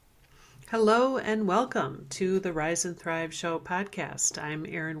Hello and welcome to the Rise and Thrive Show podcast. I'm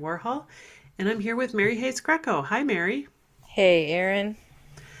Erin Warhol and I'm here with Mary Hayes Greco. Hi, Mary. Hey, Aaron.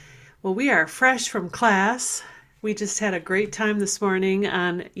 Well, we are fresh from class. We just had a great time this morning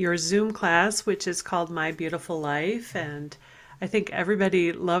on your Zoom class, which is called My Beautiful Life. And I think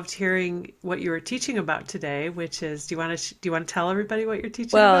everybody loved hearing what you were teaching about today, which is do you want to tell everybody what you're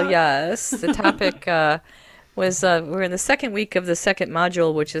teaching Well, about? yes, the topic was we're in the second week of the second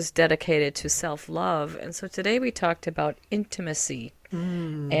module, which is dedicated to self-love. And so today we talked about intimacy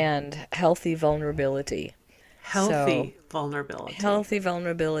Mm, and healthy vulnerability. So, healthy vulnerability. healthy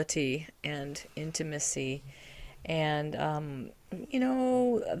vulnerability and intimacy, and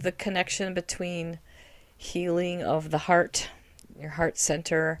the connection between healing of the heart, your heart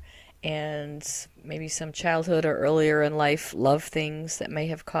center, and maybe some childhood or earlier in life love things that may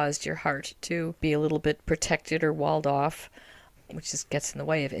have caused your heart to be a little bit protected or walled off, which just gets in the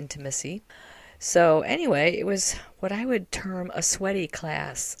way of intimacy. So, anyway, it was what I would term a sweaty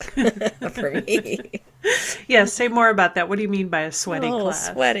class for me. Yeah, say more about that. What do you mean by a sweaty Oh,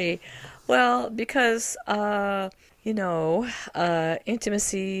 class? sweaty. Well, because,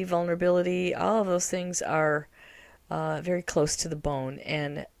 intimacy, vulnerability, all of those things are very close to the bone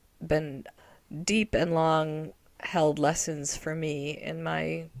and been deep and long held lessons for me in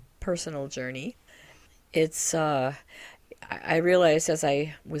my personal journey. It's, I realized as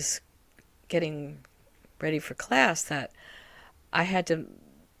I was getting ready for class that I had to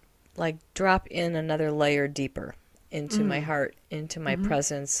like drop in another layer deeper into my Mm, heart, into my hmm.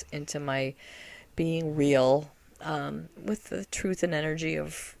 presence, into my being real, with the truth and energy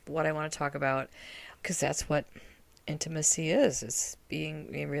of what I want to talk about, because that's what intimacy is. It's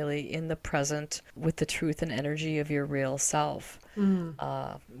being really in the present with the truth and energy of your real self,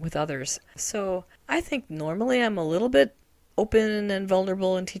 Mm. with others. So I think normally I'm a little bit open and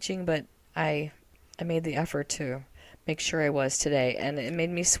vulnerable in teaching, but I I made the effort to make sure I was today, and it made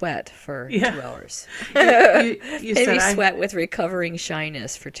me sweat for Yeah. 2 hours. You Made said me sweat with recovering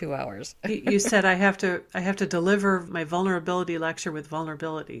shyness for 2 hours. you said I have to deliver my vulnerability lecture with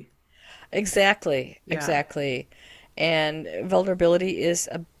vulnerability. Exactly, Yeah. exactly. And vulnerability is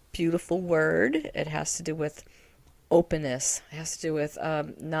a beautiful word. It has to do with openness. It has to do with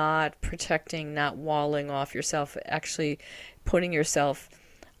not protecting, not walling off yourself, actually putting yourself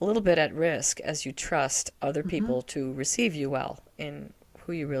a little bit at risk as you trust other Hmm. people to receive you well in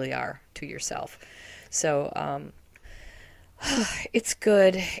who you really are to yourself. So it's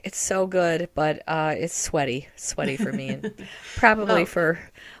good. It's so good, but it's sweaty for me, and probably Well, for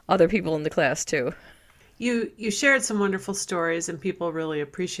other people in the class too. you shared some wonderful stories and people really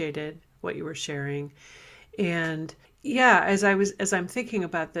appreciated what you were sharing. And yeah, as I'm thinking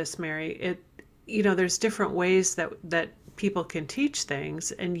about this, Mary, there's different ways that people can teach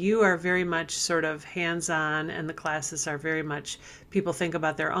things, and you are very much sort of hands-on, and the classes are very much people think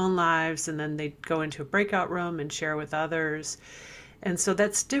about their own lives, and then they go into a breakout room and share with others. And so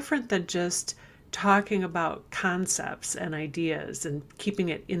that's different than just talking about concepts and ideas and keeping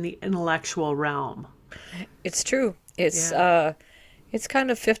it in the intellectual realm. It's true. Yeah. It's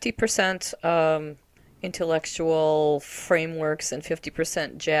kind of 50% intellectual frameworks and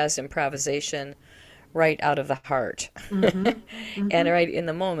 50% jazz improvisation right out of the heart Mm-hmm. and Mm-hmm. right in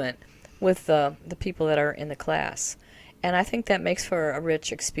the moment with the people that are in the class. And I think that makes for a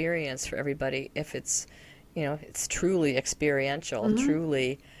rich experience for everybody if it's truly experiential, Mm-hmm.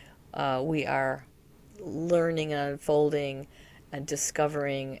 truly we are learning and unfolding and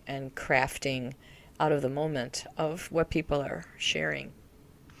discovering and crafting out of the moment of what people are sharing.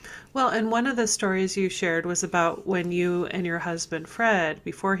 Well, and one of the stories you shared was about when you and your husband, Fred,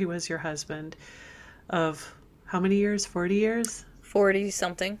 before he was your husband, of how many years? 40 years? 40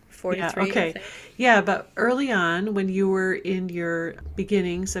 something, Yeah, 43, I okay. think. Yeah, but early on, when you were in your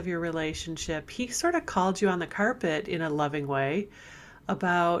beginnings of your relationship, he sort of called you on the carpet in a loving way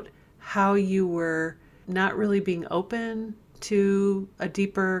about how you were not really being open to a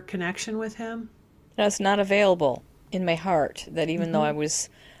deeper connection with him. That's not available in my heart, that even though Mm-hmm. I was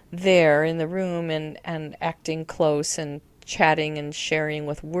there in the room and acting close and chatting and sharing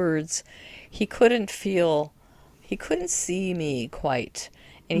with words, he couldn't feel, he couldn't see me quite.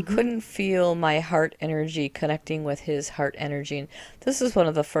 And he Mm-hmm. couldn't feel my heart energy connecting with his heart energy. And this is one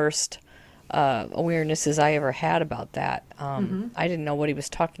of the first awarenesses I ever had about that. Mm-hmm. I didn't know what he was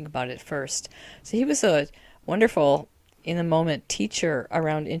talking about at first. So he was a wonderful, in the moment teacher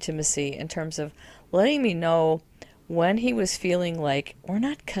around intimacy in terms of letting me know when he was feeling like we're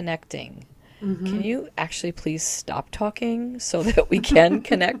not connecting. Can Mm-hmm. you actually please stop talking so that we can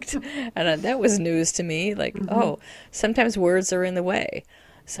connect? And that was news to me. Like, Mm-hmm. oh, sometimes words are in the way.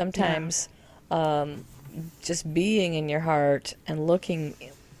 Yeah. Sometimes just being in your heart and looking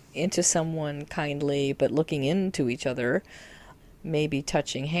into someone kindly, but looking into each other, maybe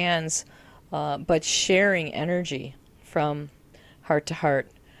touching hands, but sharing energy from heart to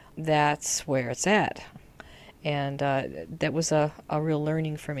heart, that's where it's at. And that was a real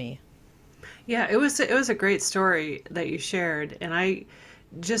learning for me. Yeah, it was a great story that you shared, and I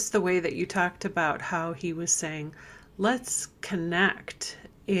just the way that you talked about how he was saying, "Let's connect,"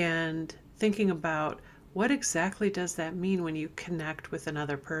 and thinking about what exactly does that mean when you connect with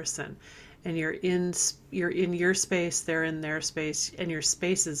another person, and you're in your space, they're in their space, and your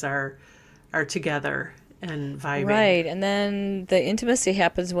spaces are together and vibing. Right. And then the intimacy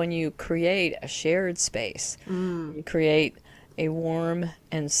happens when you create a shared space. Mm, You create a warm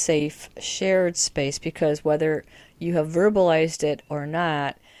and safe shared space because whether you have verbalized it or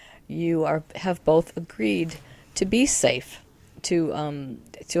not, you are have both agreed to be safe, to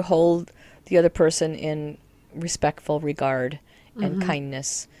hold the other person in respectful regard and mm-hmm.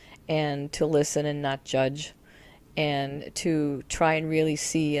 kindness, and to listen and not judge, and to try and really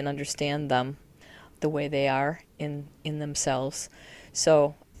see and understand them the way they are in themselves.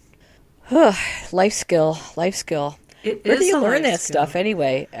 So, life skill, life skill. It Where do is you a learn life that stuff skill.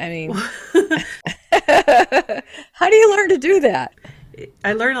 anyway? I mean, how do you learn to do that?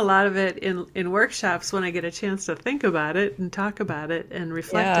 I learn a lot of it in workshops when I get a chance to think about it and talk about it and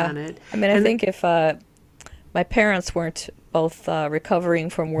reflect Yeah. on it. I mean, I And think if my parents weren't both recovering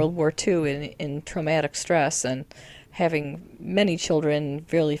from World War II in traumatic stress and having many children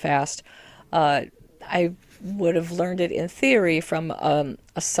really fast, uh, I would have learned it in theory from a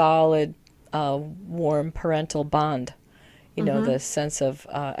solid, warm parental bond. You know, hmm the sense of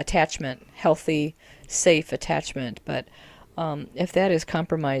attachment, healthy, safe attachment. But if that is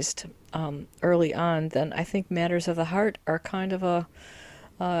compromised early on, then I think matters of the heart are kind of a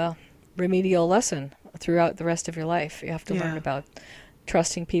remedial lesson throughout the rest of your life. You have to learn yeah. about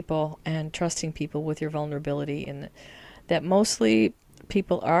trusting people and trusting people with your vulnerability, and that mostly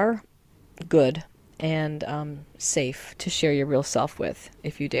people are good and safe to share your real self with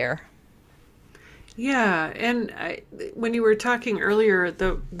if you dare. Yeah, and when you were talking earlier,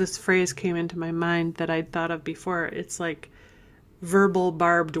 this phrase came into my mind that I'd thought of before. It's like verbal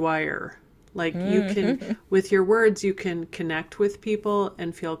barbed wire. Like you can, Hmm. with your words, you can connect with people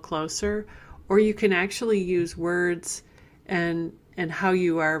and feel closer, or you can actually use words and how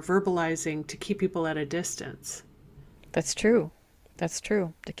you are verbalizing to keep people at a distance. That's true. That's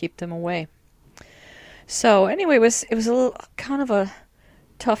true. To keep them away. So anyway, it was a little kind of a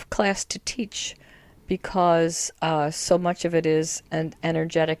tough class to teach because so much of it is an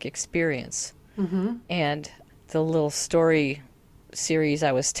energetic experience. Mm-hmm. And the little story series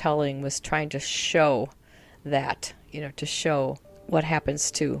I was telling was trying to show that, to show what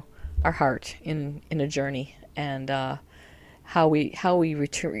happens to our heart in a journey, and how we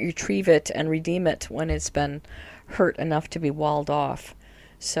retrieve it and redeem it when it's been hurt enough to be walled off.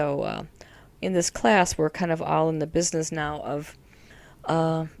 So in this class, we're kind of all in the business now of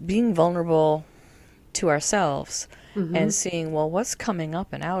being vulnerable to ourselves Mm-hmm. and seeing, well, what's coming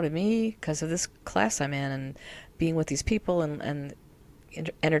up and out of me because of this class I'm in, and being with these people, and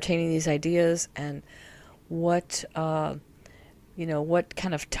entertaining these ideas, and what what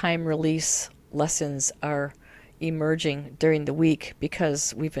kind of time release lessons are emerging during the week,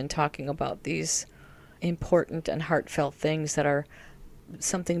 because we've been talking about these important and heartfelt things that are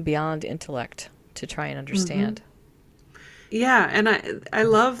something beyond intellect to try and Mm-hmm. understand. Yeah, and I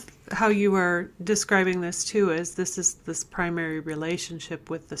love how you are describing this too, as this is this primary relationship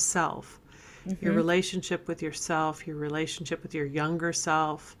with the self. Your Hmm. relationship with yourself, your relationship with your younger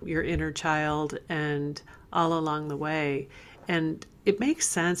self, your inner child, and all along the way. And it makes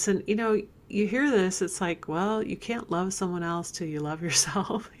sense. And you hear this, it's like, well, you can't love someone else till you love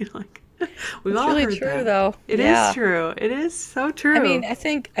yourself. Like we've It's all really heard true, that. though. It is Yeah. true. It is so I mean, true. I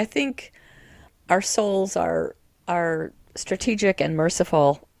think our souls are strategic and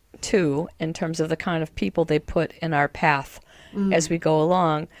merciful too, in terms of the kind of people they put in our path as Mm, we go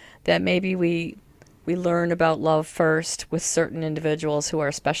along. That maybe we learn about love first with certain individuals who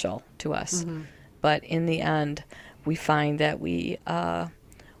are special to us, mm-hmm, but in the end, we find that we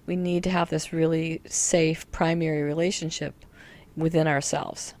need to have this really safe primary relationship within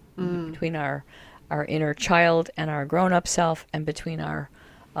ourselves, mm. between our inner child and our grown up self, and between our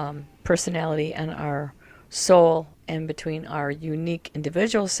personality and our soul, and between our unique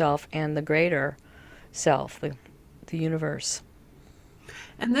individual self and the greater self, the universe.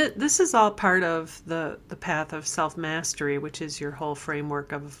 And this is all part of the path of self mastery, which is your whole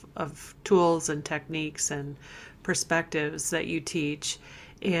framework of tools and techniques and perspectives that you teach.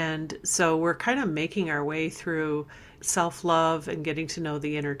 And so we're kind of making our way through self-love and getting to know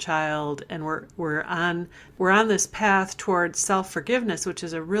the inner child, and we're on this path towards self-forgiveness, which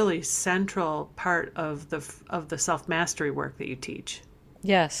is a really central part of the self-mastery work that you teach.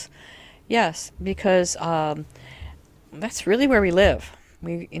 Yes, yes, because that's really where we live.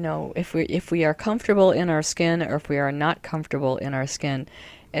 If we are comfortable in our skin, or if we are not comfortable in our skin,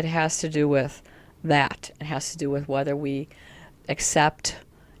 it has to do with that. It has to do with whether we accept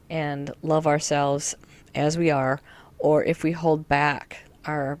and love ourselves as we are, or if we hold back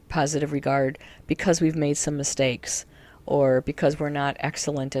our positive regard because we've made some mistakes, or because we're not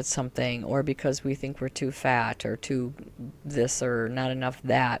excellent at something, or because we think we're too fat, or too this, or not enough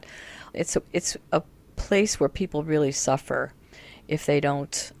that. It's a place where people really suffer if they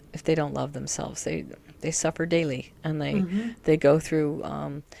don't love themselves. They suffer daily, and they go through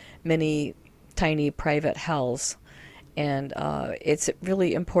many tiny private hells. And it's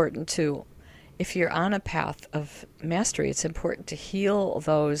really important to, if you're on a path of mastery, it's important to heal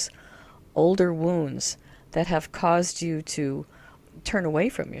those older wounds that have caused you to turn away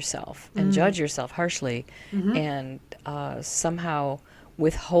from yourself and judge yourself harshly, and somehow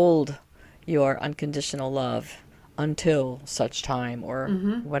withhold your unconditional love until such time, or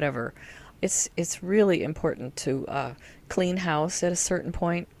whatever. It's really important to clean house at a certain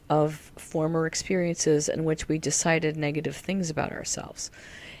point of former experiences in which we decided negative things about ourselves.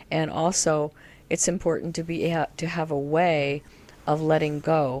 And also, it's important to have a way of letting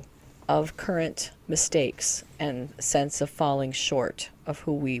go of current mistakes and sense of falling short of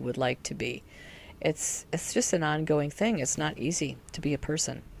who we would like to be. It's just an ongoing thing. It's not easy to be a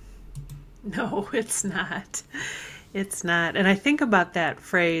person. No, it's not. It's not. And I think about that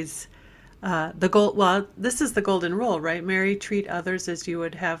phrase, well, this is the golden rule, right, Mary? Treat others as you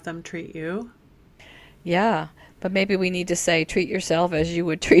would have them treat you. Yeah, but maybe we need to say treat yourself as you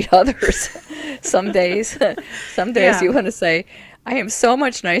would treat others. Some days, some days Yeah, you want to say, I am so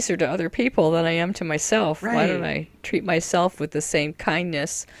much nicer to other people than I am to myself. Why don't right. I treat myself with the same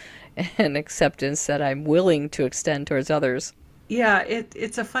kindness and acceptance that I'm willing to extend towards others? Yeah,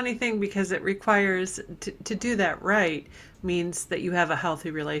 it's a funny thing because it requires to do that right means that you have a healthy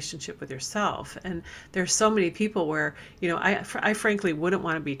relationship with yourself. And there's so many people where, I frankly wouldn't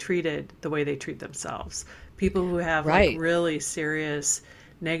want to be treated the way they treat themselves. People who have like Right. really serious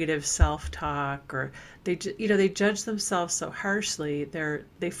negative self-talk, or they judge themselves so harshly,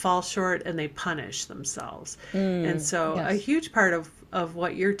 they fall short and they punish themselves. And so a Yes. huge part of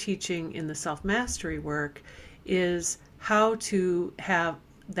what you're teaching in the self-mastery work is how to have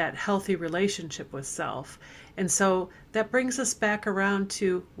that healthy relationship with self. And so that brings us back around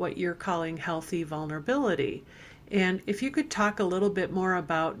to what you're calling healthy vulnerability. And if you could talk a little bit more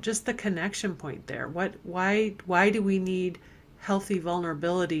about just the connection point there. Why do we need healthy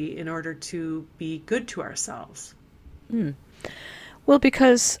vulnerability in order to be good to ourselves? Well,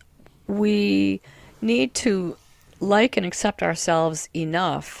 because we need to like and accept ourselves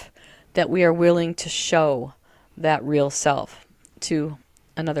enough that we are willing to show that real self to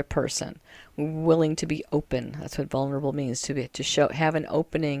another person. We're willing to be open. That's what vulnerable means, to show, have an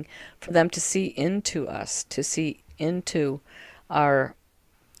opening for them to see into us, to see into our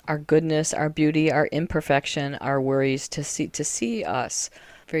our goodness, our beauty, our imperfection, our worries, to see us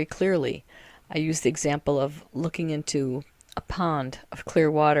very clearly. I use the example of looking into a pond of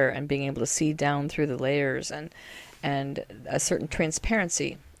clear water and being able to see down through the layers, and a certain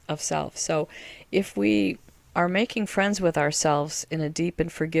transparency of self. So if we are making friends with ourselves in a deep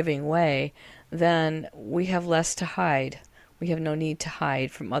and forgiving way, then we have less to hide. We have no need to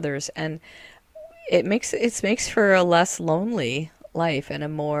hide from others, and it makes for a less lonely life and a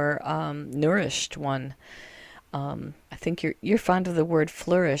more nourished one. I think you're fond of the word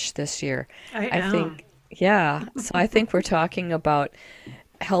flourish this year. I I am. think, yeah. So I think we're talking about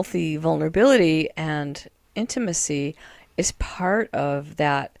healthy vulnerability, and intimacy is part of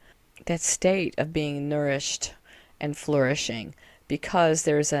that state of being nourished and flourishing, because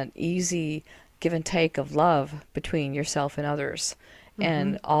there's an easy give and take of love between yourself and others, Hmm.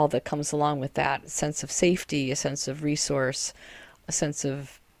 and all that comes along with that sense of safety, a sense of resource, a sense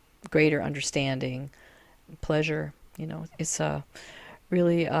of greater understanding, pleasure. It's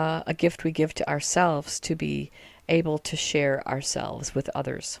really a gift we give to ourselves to be able to share ourselves with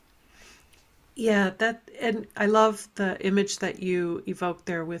others. Yeah, and I love the image that you evoked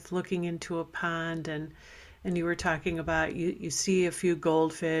there with looking into a pond, and you were talking about you see a few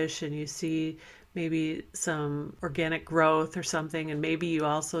goldfish and you see maybe some organic growth or something. And maybe you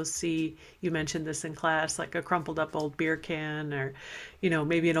also see, you mentioned this in class, like a crumpled up old beer can, or,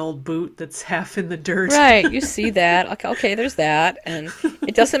 maybe an old boot that's half in the dirt. Right, you see that. Okay, okay, there's that, and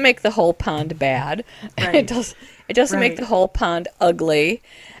it doesn't make the whole pond bad. It Right, does. It doesn't make the right. whole pond ugly.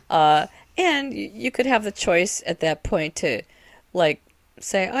 Uh, and you could have the choice at that point to, like,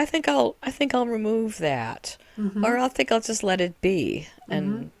 say, I think I'll remove that, Mm-hmm. or I think I'll just let it be Mm-hmm.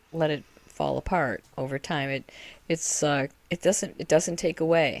 and let it fall apart over time. It doesn't take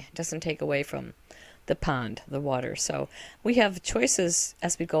away. It doesn't take away from the pond, the water. So we have choices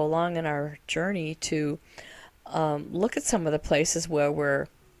as we go along in our journey to look at some of the places where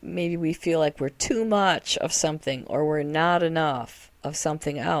maybe we feel like we're too much of something or we're not enough of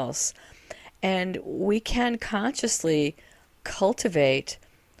something else. And we can consciously cultivate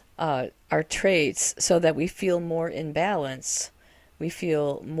our traits so that we feel more in balance. We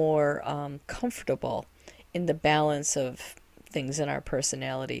feel more comfortable in the balance of things in our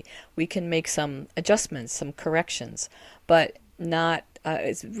personality. We can make some adjustments, some corrections, but not,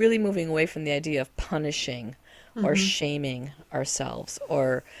 it's really moving away from the idea of punishing or Mm-hmm. shaming ourselves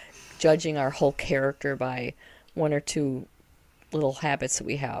or judging our whole character by one or two little habits that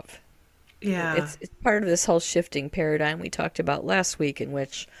we have. Yeah. It's part of this whole shifting paradigm we talked about last week, in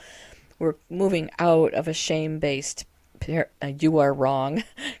which we're moving out of a shame based, you are wrong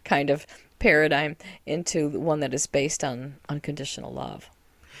kind of paradigm into one that is based on unconditional love.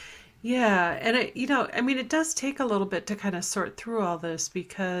 Yeah. And I mean, it does take a little bit to kind of sort through all this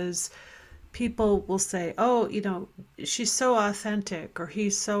because people will say, "Oh, she's so authentic," or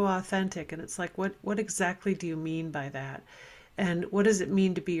 "He's so authentic," and it's like, what exactly do you mean by that? And what does it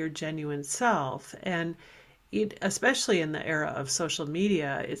mean to be your genuine self? And especially in the era of social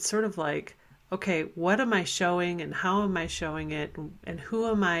media, it's sort of like, okay, what am I showing, and how am I showing it, and who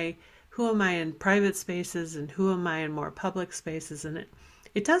am I in private spaces, and who am I in more public spaces? And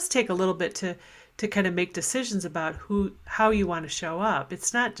it does take a little bit to kind of make decisions about how you want to show up.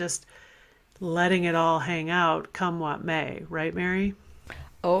 It's not just letting it all hang out, come what may, right, Mary?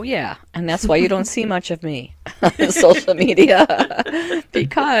 Oh, yeah. And that's why you don't see much of me on social media.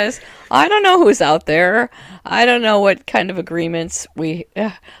 Because I don't know who's out there. I don't know what kind of agreements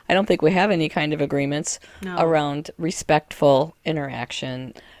I don't think we have any kind of agreements No. around respectful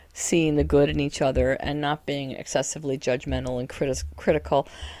interaction, seeing the good in each other, and not being excessively judgmental and critical.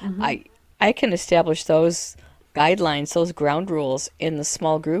 Mm-hmm. I, I can establish those guidelines, those ground rules in the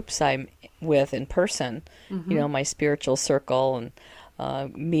small groups I'm with in person, Mm-hmm. my spiritual circle and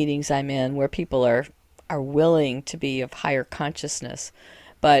meetings I'm in where people are willing to be of higher consciousness.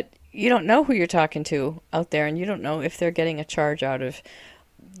 But you don't know who you're talking to out there, and you don't know if they're getting a charge out of,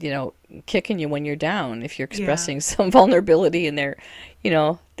 kicking you when you're down. If you're Yeah. expressing some vulnerability and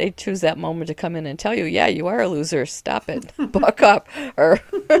they choose that moment to come in and tell you, yeah, you are a loser. Stop it. Buck up. Or,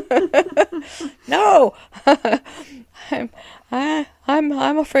 no, I'm,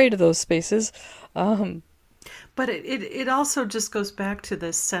 I'm afraid of those spaces. Um, But it also just goes back to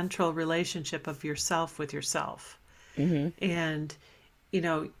this central relationship of yourself with yourself. mhm. And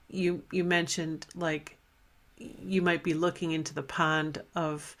you mentioned, like, you might be looking into the pond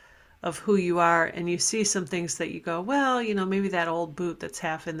of who you are, and you see some things that you go, well, maybe that old boot that's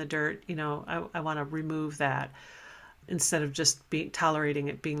half in the dirt, I want to remove that, instead of just tolerating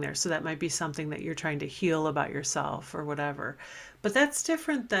it being there. So that might be something that you're trying to heal about yourself or whatever. But that's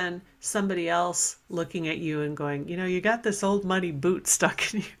different than somebody else looking at you and going, you got this old muddy boot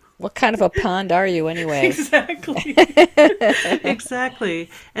stuck in you. What kind of a pond are you anyway? Exactly. Exactly.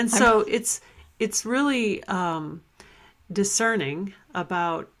 And I'm so it's really discerning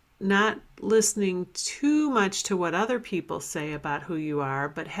about not listening too much to what other people say about who you are,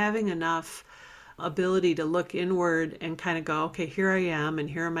 but having enough ability to look inward and kind of go, okay, here I am, and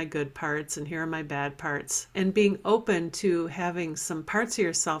here are my good parts, and here are my bad parts. And being open to having some parts of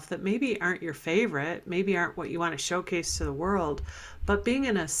yourself that maybe aren't your favorite, maybe aren't what you want to showcase to the world, but being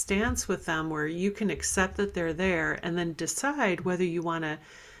in a stance with them where you can accept that they're there and then decide whether you want to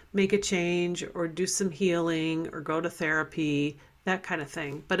make a change or do some healing or go to therapy, that kind of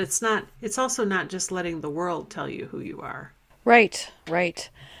thing. But it's also not just letting the world tell you who you are. right, right.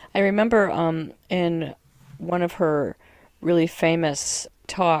 I remember in one of her really famous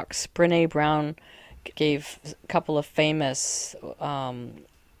talks, Brene Brown gave a couple of famous TED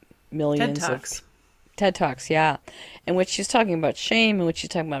millions of Talks. TED Talks, yeah, in which she's talking about shame, in which she's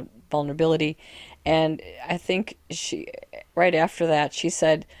talking about vulnerability, and I think right after that, she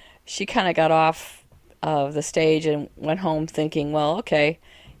said she kind of got off of the stage and went home thinking, well, okay,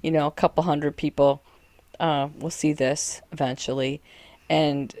 a couple hundred people will see this eventually,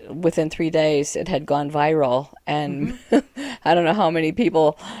 and within 3 days it had gone viral, and Mm-hmm. I don't know how many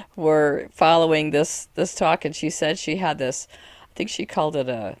people were following this talk. And she said she had this, I think she called it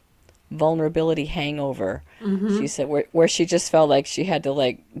a vulnerability hangover. Mm-hmm. She said where she just felt like she had to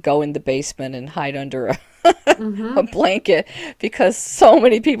like go in the basement and hide under a Mm-hmm. blanket because so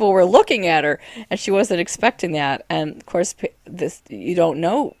many people were looking at her, and she wasn't expecting that. And of course, this, you don't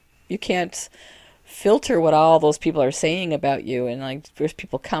know, you can't filter what all those people are saying about you. And like there's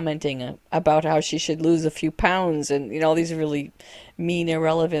people commenting about how she should lose a few pounds, and all these really mean,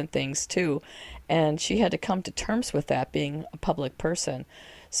 irrelevant things too. And she had to come to terms with that, being a public person.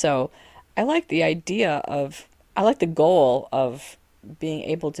 So I like the idea of, I like the goal of being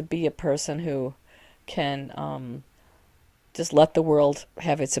able to be a person who can just let the world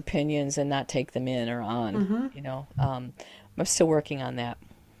have its opinions and not take them in or on. Mm-hmm. I'm still working on that.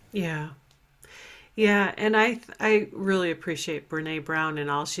 Yeah. Yeah, and I really appreciate Brene Brown and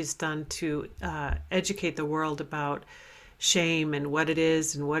all she's done to educate the world about shame and what it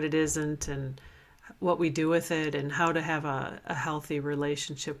is and what it isn't, and what we do with it, and how to have a healthy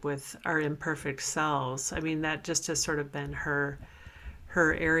relationship with our imperfect selves. I mean, that just has sort of been her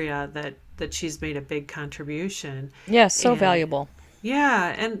area that she's made a big contribution. Yeah, so And valuable.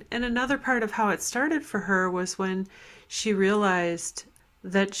 yeah, and another part of how it started for her was when she realized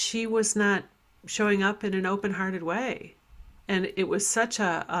that she was not showing up in an open-hearted way. And it was such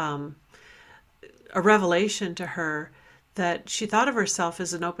a revelation to her that she thought of herself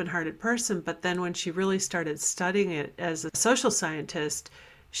as an open-hearted person, but then when she really started studying it as a social scientist,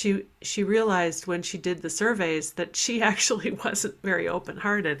 she realized when she did the surveys that she actually wasn't very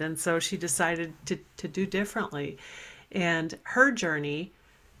open-hearted, and so she decided to do differently. And her journey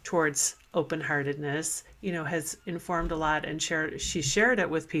towards open-heartedness, has informed a lot, and she shared it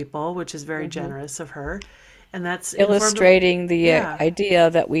with people, which is very Hmm. generous of her. And that's informed, Illustrating the yeah, idea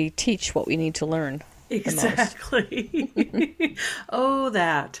that we teach what we need to learn the most. exactly. Oh,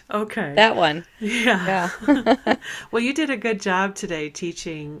 that. Okay. That one. Yeah. Yeah. Well, you did a good job today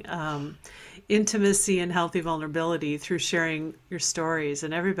teaching intimacy and healthy vulnerability through sharing your stories,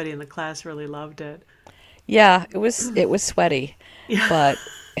 and everybody in the class really loved it. Yeah, it was sweaty, Yeah. but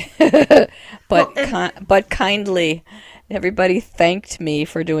Well, and but kindly, everybody thanked me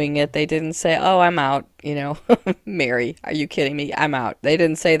for doing it. They didn't say, "Oh, I'm out," Mary, are you kidding me? I'm out. They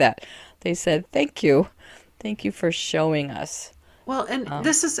didn't say that. They said, "Thank you. Thank you for showing us." Well, and Um,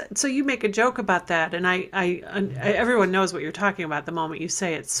 this is so you make a joke about that, and everyone knows what you're talking about the moment you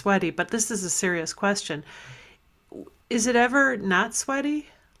say it's sweaty, but this is a serious question. Is it ever not sweaty?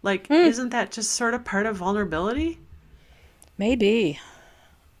 Like, hmm, isn't that just sort of part of vulnerability? maybe.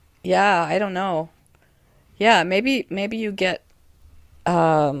 Yeah, I don't know. Yeah, maybe you get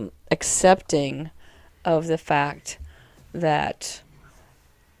accepting of the fact that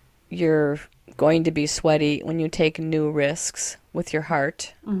you're going to be sweaty when you take new risks with your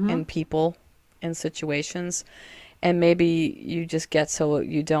heart Mm-hmm. and people and situations. And maybe you just get so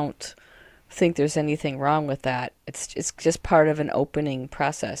you don't think there's anything wrong with that. It's just part of an opening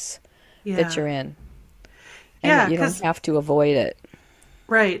process that Yeah. you're in, and that Yeah, you don't because have to avoid it.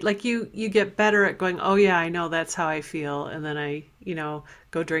 right, like you get better at going, "Oh yeah, I know that's how I feel." And then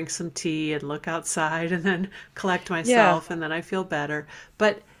go drink some tea and look outside and then collect Yeah. myself and then I feel better.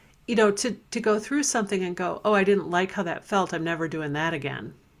 But to go through something and go, "Oh, I didn't like how that felt. I'm never doing that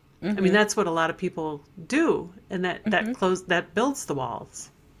again." I mean, Hmm. that's what a lot of people do, and that builds the walls.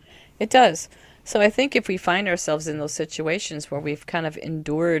 It does. So I think if we find ourselves in those situations where we've kind of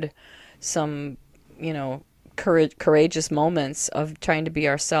endured some, courageous moments of trying to be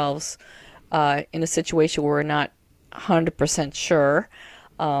ourselves in a situation where we're not 100% sure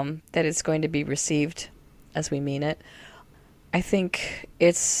that it's going to be received as we mean it, I think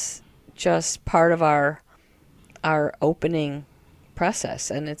it's just part of our opening process.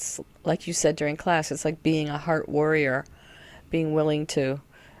 And it's like you said during class, it's like being a heart warrior, being willing to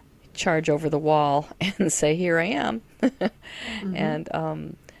charge over the wall and say, "Here I am," Hmm.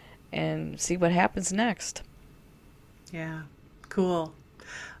 and see what happens next. Yeah, cool.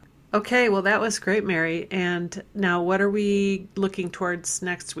 Okay, well, that was great, Mary. And now, what are we looking towards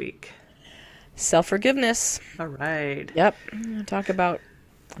next week? Self forgiveness. All right. Yep. Talk about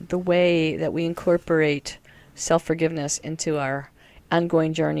the way that we incorporate self forgiveness into our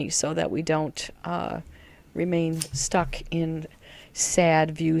ongoing journey so that we don't remain stuck in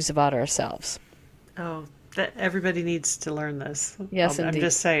sad views about ourselves. Oh, that everybody needs to learn this. Yes, I'm indeed.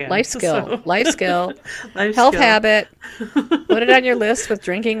 just saying. Life skill. Life skill. Life Health skill. habit. Put it on your list with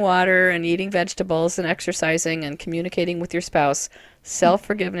drinking water and eating vegetables and exercising and communicating with your spouse. Self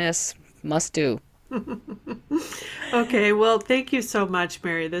forgiveness must do. Okay, well, thank you so much,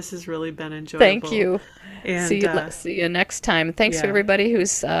 Mary. This has really been Thank enjoyable. you. And See you next time. Thanks for yeah. everybody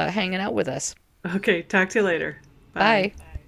who's hanging out with us. Okay, talk to you later. Bye. Bye.